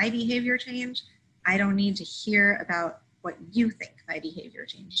is my behavior change. I don't need to hear about what you think my behavior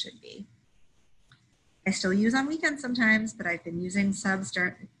change should be. I still use on weekends sometimes, but I've been using subs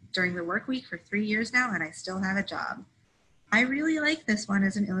during the work week for 3 years now, and I still have a job. I really like this one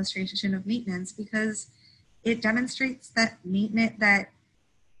as an illustration of maintenance because it demonstrates that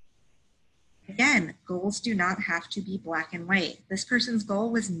again, goals do not have to be black and white. This person's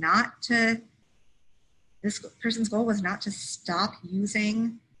goal was not to stop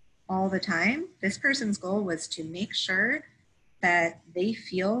using all the time. This person's goal was to make sure that they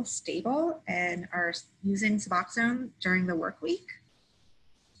feel stable and are using Suboxone during the work week,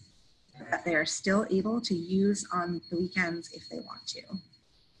 that they are still able to use on the weekends if they want to.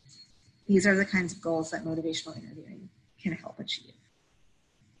 These are the kinds of goals that motivational interviewing can help achieve.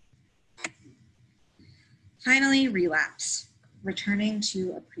 Finally, relapse, returning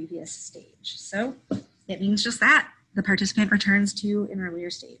to a previous stage. So it means just that. The participant returns to an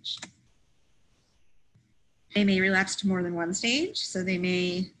earlier stage. They may relapse to more than one stage. So they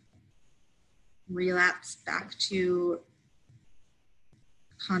may relapse back to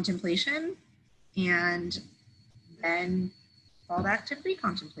contemplation and then fall back to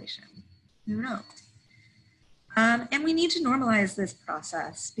pre-contemplation. Who knows? And we need to normalize this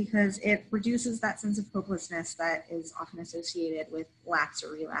process because it reduces that sense of hopelessness that is often associated with lapse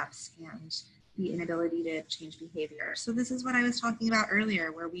or relapse and the inability to change behavior. So this is what I was talking about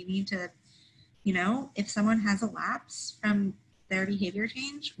earlier, where we need to, if someone has a lapse from their behavior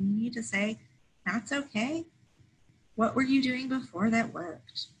change, we need to say, that's okay. What were you doing before that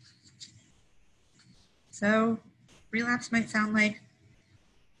worked? So relapse might sound like,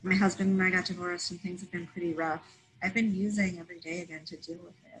 my husband and I got divorced and things have been pretty rough. I've been using every day again to deal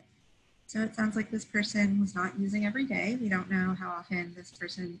with it. So it sounds like this person was not using every day. We don't know how often this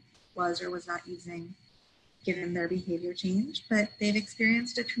person was or was not using given their behavior change, but they've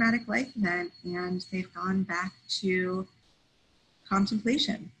experienced a traumatic life event and they've gone back to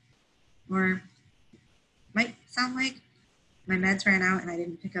contemplation. Or might sound like, my meds ran out and I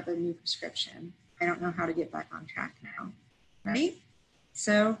didn't pick up a new prescription. I don't know how to get back on track now, right?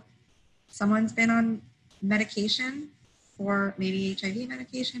 So someone's been on medication for maybe HIV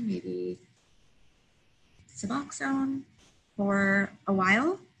medication, maybe Suboxone for a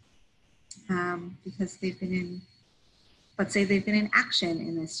while because they've been in, let's say they've been in action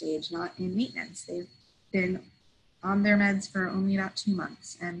in this stage, not in maintenance. They've been on their meds for only about 2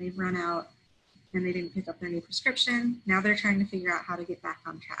 months and they've run out and they didn't pick up their new prescription. Now they're trying to figure out how to get back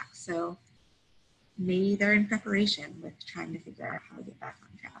on track. So maybe they're in preparation with trying to figure out how to get back on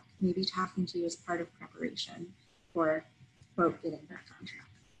track. Maybe talking to you is part of preparation for, quote, getting back on track.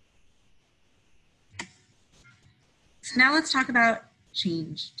 So now let's talk about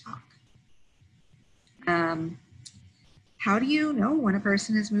change talk. How do you know when a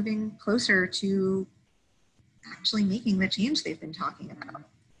person is moving closer to actually making the change they've been talking about?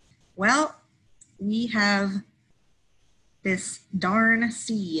 Well, we have this DARN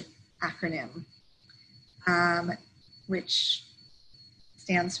C acronym, which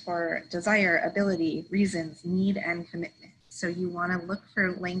stands for desire, ability, reasons, need, and commitment. So you want to look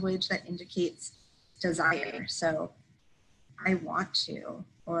for language that indicates desire. So I want to,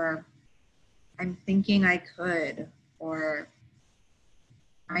 or I'm thinking I could, or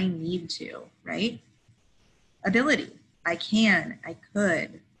I need to, right? Ability, I can, I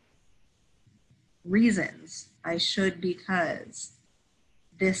could. Reasons, I should because.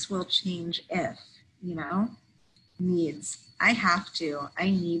 This will change if, Needs, I have to,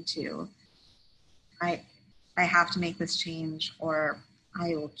 I need to. I have to make this change or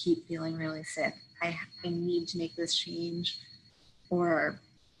I will keep feeling really sick. I need to make this change or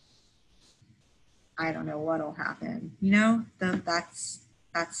I don't know what'll happen.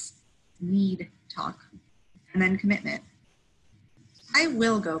 That's need talk. And then commitment. I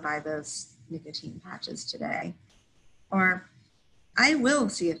will go buy those nicotine patches today. Or I will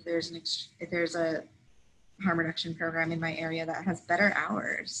see if there's a harm reduction program in my area that has better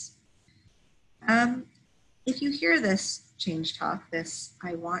hours. If you hear this change talk, this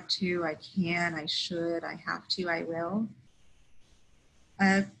I want to, I can, I should, I have to, I will,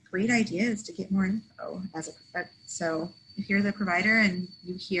 a great idea is to get more info so if you're the provider and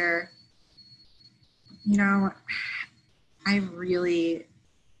you hear, you know, I really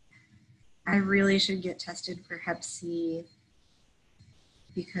should get tested for Hep C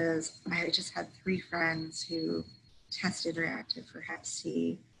because I just had 3 friends who tested reactive for Hep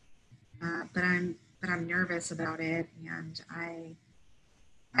C, but I'm nervous about it, and I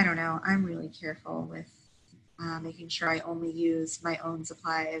don't know. I'm really careful with making sure I only use my own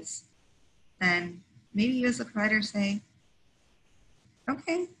supplies. Then maybe you as a provider say,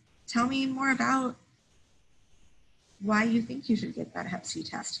 okay, tell me more about why you think you should get that Hep C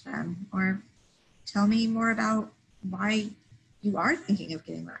test then, or tell me more about why you are thinking of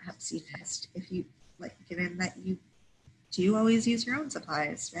getting that Hep C test if you, like, given that you do always use your own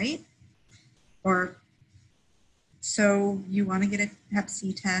supplies, right? Or so you want to get a Hep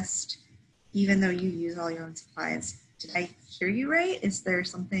C test even though you use all your own supplies. Did I hear you right? Is there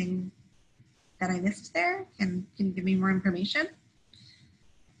something that I missed there? Can you give me more information?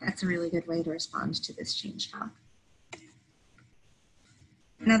 That's a really good way to respond to this change talk.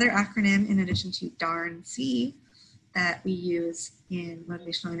 Another acronym in addition to DARN-C that we use in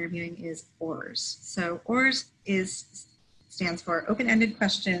motivational interviewing is OARS. So OARS stands for open-ended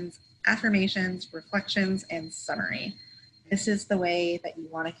questions, affirmations, reflections, and summary. This is the way that you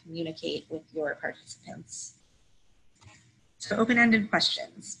want to communicate with your participants. So open-ended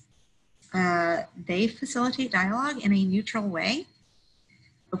questions. They facilitate dialogue in a neutral way.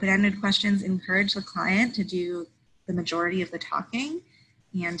 Open-ended questions encourage the client to do the majority of the talking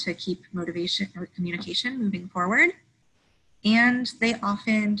and to keep motivation or communication moving forward. And they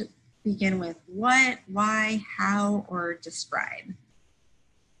often begin with what, why, how, or describe.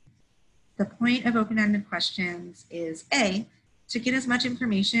 The point of open-ended questions is A, to get as much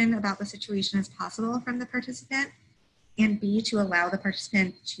information about the situation as possible from the participant, and B, to allow the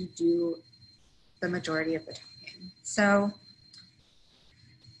participant to do the majority of the talking. So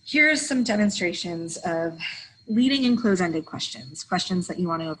here's some demonstrations of leading and close-ended questions, questions that you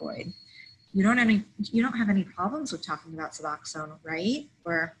want to avoid. You don't have any problems with talking about Suboxone, right?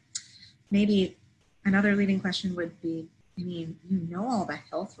 Or maybe another leading question would be, I mean, you know all the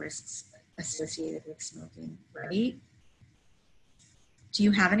health risks associated with smoking, right? Do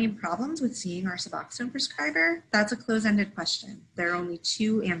you have any problems with seeing our Suboxone prescriber? That's a close-ended question. There are only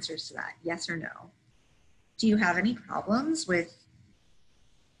 2 answers to that, yes or no. Do you have any problems with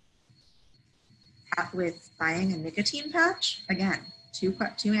buying a nicotine patch? Again, two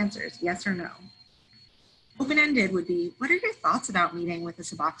answers, yes or no. Open-ended would be, what are your thoughts about meeting with a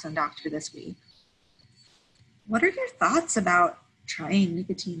Suboxone doctor this week? What are your thoughts about trying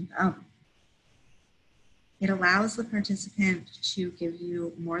nicotine gum? It allows the participant to give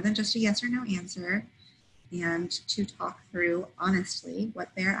you more than just a yes or no answer and to talk through honestly what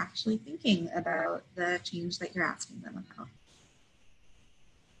they're actually thinking about the change that you're asking them about.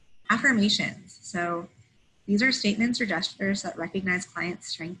 Affirmations. So these are statements or gestures that recognize clients'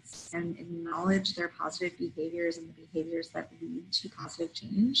 strengths and acknowledge their positive behaviors and the behaviors that lead to positive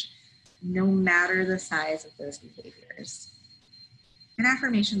change, no matter the size of those behaviors. And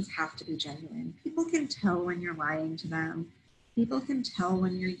affirmations have to be genuine. People can tell when you're lying to them. People can tell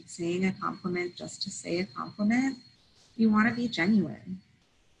when you're saying a compliment just to say a compliment. You want to be genuine.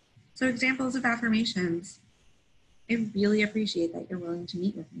 So examples of affirmations. I really appreciate that you're willing to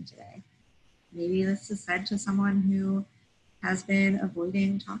meet with me today. Maybe this is said to someone who has been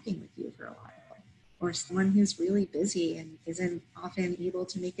avoiding talking with you for a while, or someone who's really busy and isn't often able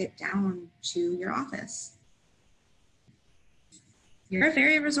to make it down to your office. You're a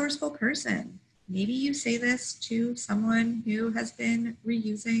very resourceful person. Maybe you say this to someone who has been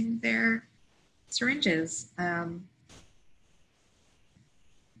reusing their syringes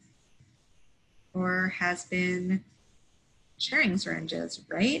or has been sharing syringes,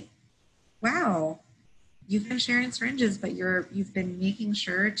 right? Wow, you've been sharing syringes, but you've been making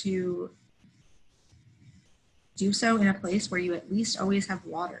sure to do so in a place where you at least always have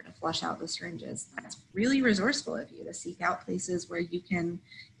water to flush out the syringes. That's really resourceful of you to seek out places where you can,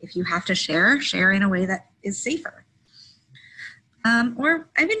 if you have to share in a way that is safer. Or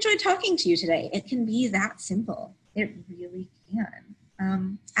I've enjoyed talking to you today. It can be that simple. It really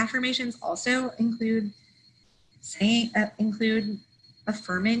can. Affirmations also include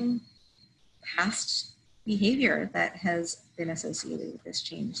affirming past behavior that has been associated with this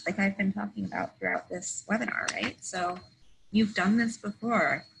change, like I've been talking about throughout this webinar, right? So you've done this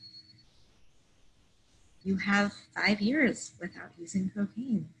before. You have 5 years without using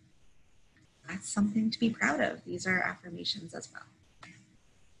cocaine. That's something to be proud of. These are affirmations as well.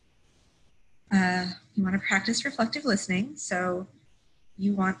 You want to practice reflective listening. So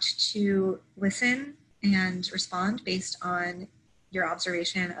You want to listen and respond based on your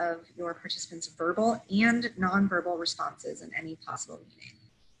observation of your participants' verbal and nonverbal responses in any possible meeting.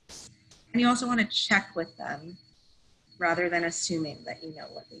 And you also want to check with them rather than assuming that you know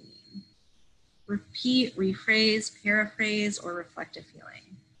what they mean. Repeat, rephrase, paraphrase, or reflect a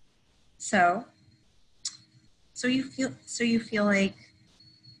feeling. So you feel like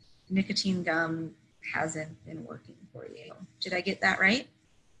nicotine gum hasn't been working for you. Did I get that right?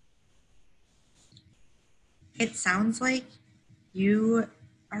 It sounds like you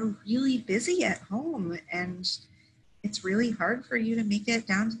are really busy at home and it's really hard for you to make it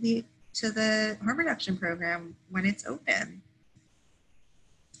down to the harm reduction program when it's open.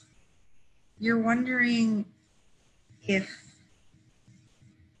 You're wondering if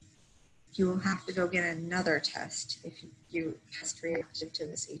you will have to go get another test if you test reactive to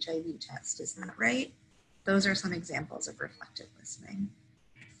this HIV test. Isn't that right? Those are some examples of reflective listening.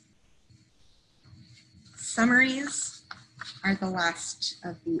 Summaries are the last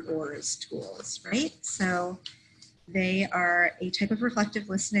of the ORS tools, right? So they are a type of reflective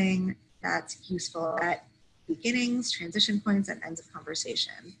listening that's useful at beginnings, transition points, and ends of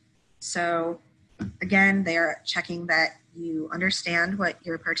conversation. So again, they are checking that you understand what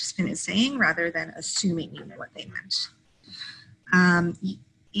your participant is saying rather than assuming you know what they meant.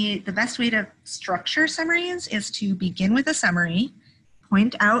 The best way to structure summaries is to begin with a summary,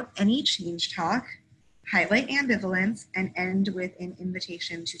 point out any change talk, highlight ambivalence, and end with an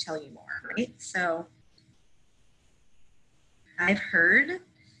invitation to tell you more, right? So I've heard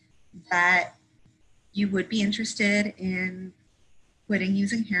that you would be interested in quitting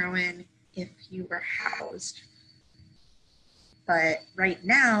using heroin if you were housed. But right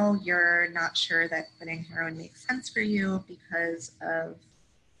now, you're not sure that quitting heroin makes sense for you because of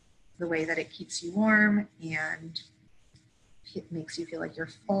the way that it keeps you warm and it makes you feel like you're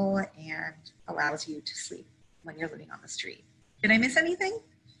full and allows you to sleep when you're living on the street. Did I miss anything?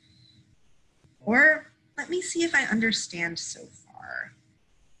 Or let me see if I understand so far.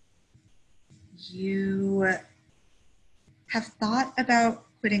 You have thought about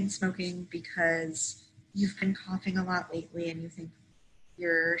quitting smoking because you've been coughing a lot lately and you think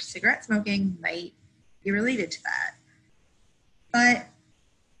your cigarette smoking might be related to that. But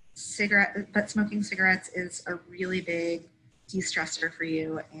smoking cigarettes is a really big de-stressor for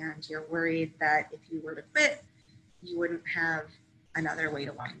you, and you're worried that if you were to quit, you wouldn't have another way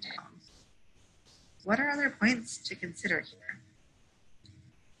to wind down. What are other points to consider here?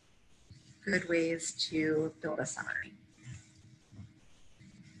 Good ways to build a summary.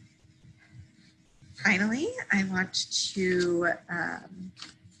 Finally, I want to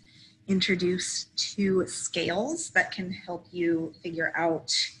introduce 2 scales that can help you figure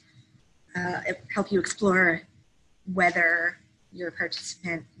out, help you explore whether your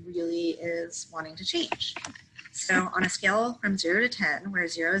participant really is wanting to change. So on a scale from 0 to 10, where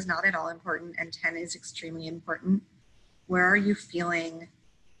 0 is not at all important and 10 is extremely important, where are you feeling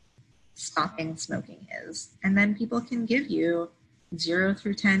stopping smoking is? And then people can give you 0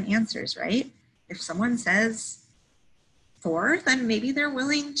 through 10 answers, right? If someone says 4, then maybe they're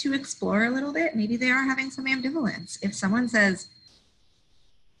willing to explore a little bit. Maybe they are having some ambivalence. If someone says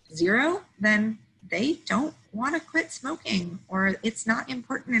 0, then they don't want to quit smoking, or it's not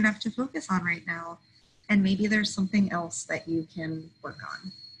important enough to focus on right now. And maybe there's something else that you can work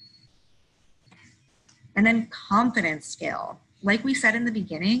on. And then confidence scale. Like we said in the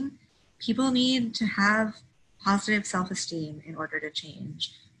beginning, people need to have positive self-esteem in order to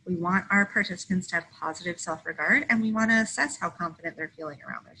change. We want our participants to have positive self-regard, and we want to assess how confident they're feeling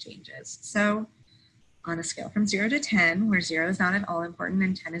around their changes. So on a scale from 0 to 10, where 0 is not at all important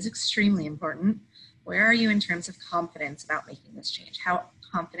and 10 is extremely important, where are you in terms of confidence about making this change? How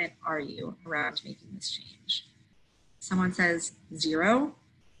confident are you around making this change? Someone says 0,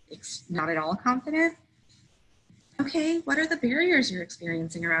 not at all confident. Okay, what are the barriers you're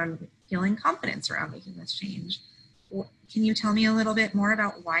experiencing around feeling confidence around making this change? Can you tell me a little bit more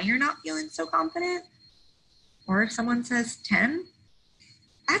about why you're not feeling so confident? Or if someone says 10,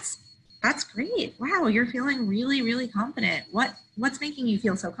 that's great. Wow, you're feeling really, really confident. What's making you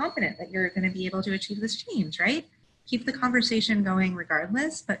feel so confident that you're going to be able to achieve this change, right? Keep the conversation going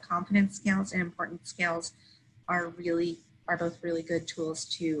regardless, but confidence scales and importance scales are both really good tools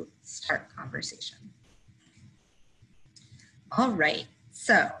to start conversation. All right,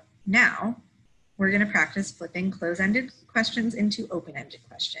 so now we're going to practice flipping close-ended questions into open-ended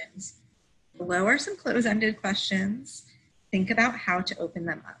questions. Below are some close-ended questions. Think about how to open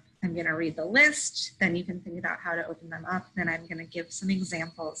them up. I'm going to read the list, then you can think about how to open them up. Then I'm going to give some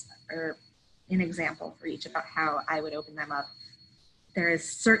examples, or an example for each about how I would open them up There is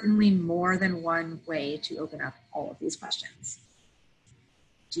certainly more than one way to open up all of these questions.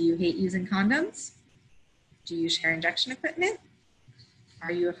 Do you hate using condoms? Do you share injection equipment?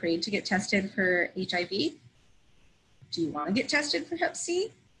 Are you afraid to get tested for HIV? Do you want to get tested for Hep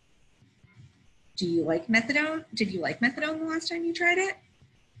C? Do you like methadone? Did you like methadone the last time you tried it?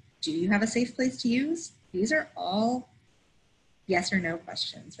 Do you have a safe place to use? These are all yes or no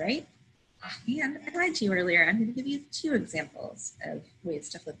questions, right? And I lied to you earlier. I'm going to give you 2 examples of ways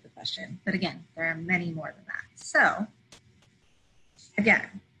to flip the question. But again, there are many more than that. So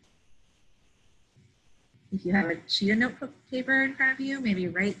again, if you have a sheet of notebook paper in front of you, maybe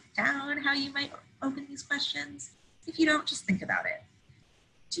write down how you might open these questions. If you don't, just think about it.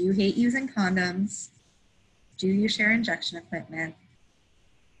 Do you hate using condoms? Do you share injection equipment?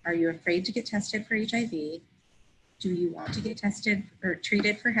 Are you afraid to get tested for HIV? Do you want to get tested or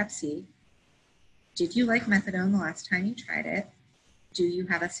treated for Hep C? Did you like methadone the last time you tried it? Do you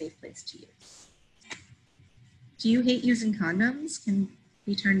have a safe place to use? Do you hate using condoms can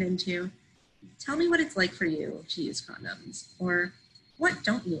be turned into, tell me what it's like for you to use condoms, or what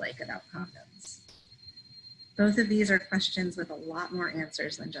don't you like about condoms? Both of these are questions with a lot more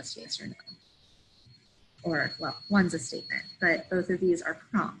answers than just yes or no. Or, well, one's a statement, but both of these are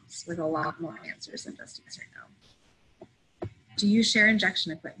prompts with a lot more answers than just yes or no. Do you share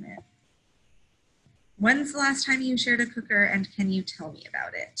injection equipment? When's the last time you shared a cooker, and can you tell me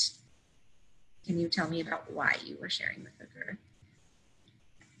about it? Can you tell me about why you were sharing the cooker?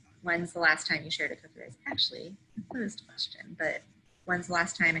 When's the last time you shared a cooker is actually a closed question, but when's the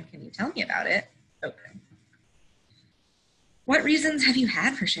last time and can you tell me about it? Open. What reasons have you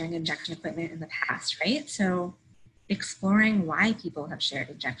had for sharing injection equipment in the past, right? So exploring why people have shared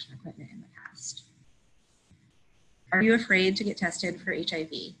injection equipment in the past. Are you afraid to get tested for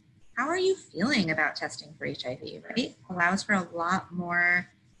HIV? How are you feeling about testing for HIV, right? Allows for a lot more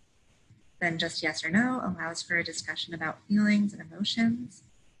than just yes or no, allows for a discussion about feelings and emotions.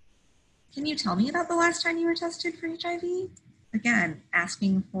 Can you tell me about the last time you were tested for HIV? Again,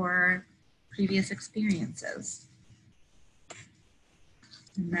 asking for previous experiences.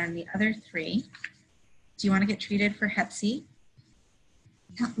 And then the other 3, do you want to get treated for Hep C?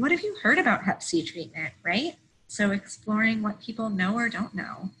 What have you heard about Hep C treatment, right? So exploring what people know or don't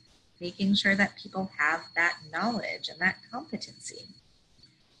know, making sure that people have that knowledge and that competency.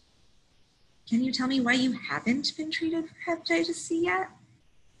 Can you tell me why you haven't been treated for hepatitis C yet?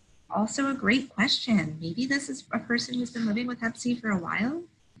 Also a great question. Maybe this is a person who's been living with Hep C for a while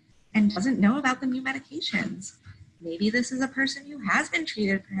and doesn't know about the new medications. Maybe this is a person who has been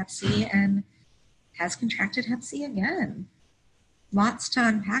treated for Hep C and has contracted Hep C again. Lots to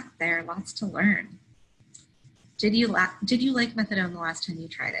unpack there, lots to learn. Did you like methadone the last time you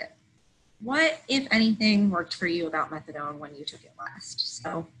tried it? What, if anything, worked for you about methadone when you took it last?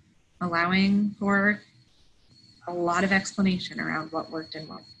 So allowing for a lot of explanation around what worked and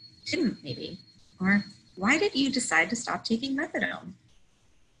what didn't, maybe. Or why did you decide to stop taking methadone?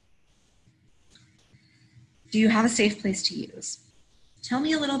 Do you have a safe place to use? Tell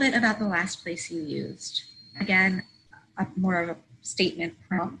me a little bit about the last place you used. Again, more of a statement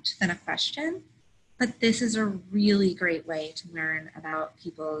prompt than a question, but this is a really great way to learn about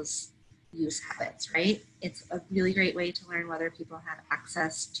people's use habits, right? It's a really great way to learn whether people have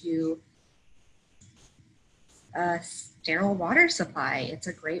access to a sterile water supply. It's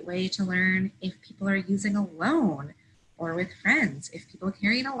a great way to learn if people are using alone or with friends, if people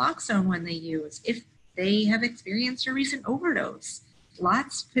carry naloxone when they use, if they have experienced a recent overdose.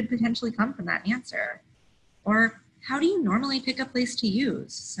 Lots could potentially come from that answer. Or how do you normally pick a place to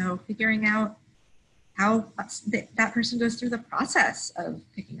use? So figuring out how that person goes through the process of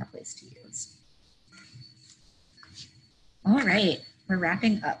picking a place to use. All right, we're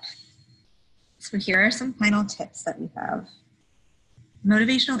wrapping up. So here are some final tips that we have.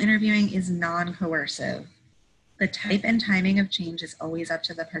 Motivational interviewing is non-coercive. The type and timing of change is always up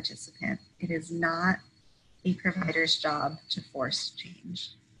to the participant. It is not a provider's job to force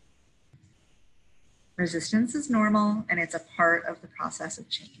change. Resistance is normal and it's a part of the process of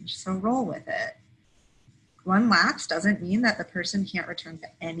change, so roll with it. One lapse doesn't mean that the person can't return to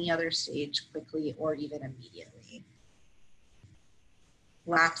any other stage quickly or even immediately.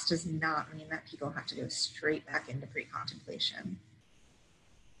 Lapse does not mean that people have to go straight back into pre-contemplation.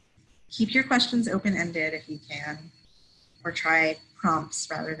 Keep your questions open-ended if you can, or try prompts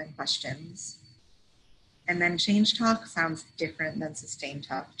rather than questions. And then change talk sounds different than sustained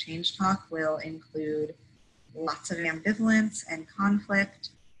talk. Change talk will include lots of ambivalence and conflict.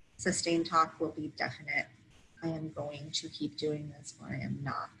 Sustained talk will be definite. I am going to keep doing this, or I am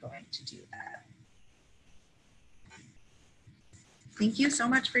not going to do that. Thank you so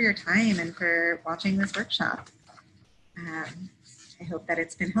much for your time and for watching this workshop. I hope that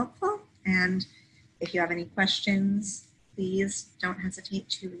it's been helpful. And if you have any questions, please don't hesitate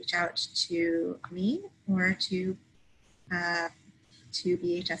to reach out to me or to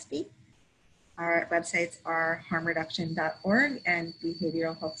BHSB. Our websites are harmreduction.org and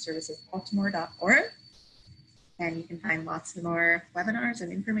behavioralhealthservicesbaltimore.org. And you can find lots of more webinars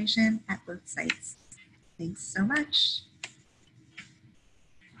and information at both sites. Thanks so much.